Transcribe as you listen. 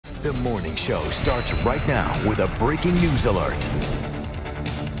The morning show starts right now with a breaking news alert.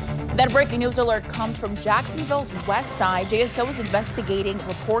 That breaking news alert comes from Jacksonville's Westside. JSO is investigating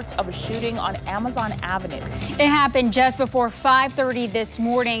reports of a shooting on Amazon Avenue. It happened just before 5:30 this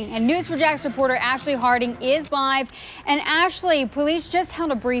morning. And News4Jax reporter Ashley Harding is live. And Ashley, police just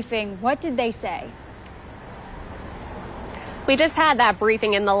held a briefing. What did they say? We just had that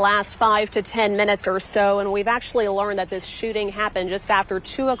briefing in the last 5 to 10 minutes or so, and we've actually learned that this shooting happened just after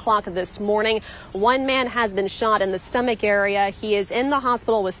 2 o'clock this morning. One man has been shot in the stomach area. He is in the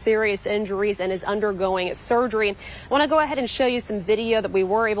hospital with serious injuries and is undergoing surgery. I want to go ahead and show you some video that we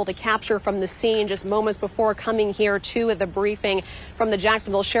were able to capture from the scene just moments before coming here to the briefing from the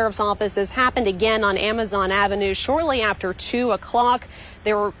Jacksonville Sheriff's Office. This happened again on Amazon Avenue shortly after 2 o'clock.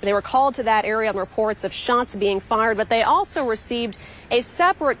 They were called to that area on reports of shots being fired, but they also received a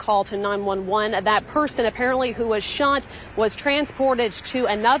separate call to 911. That person apparently who was shot was transported to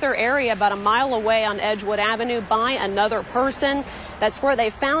another area about a mile away on Edgewood Avenue by another person. That's where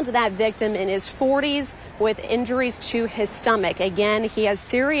they found that victim in his 40s with injuries to his stomach. Again, he has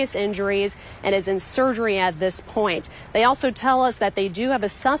serious injuries and is in surgery at this point. They also tell us that they do have a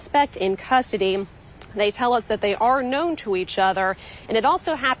suspect in custody. They tell us that they are known to each other, and it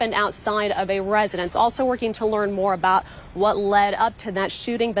also happened outside of a residence. Also working to learn more about what led up to that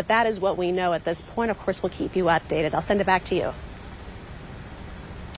shooting, but that is what we know at this point. Of course, we'll keep you updated. I'll send it back to you.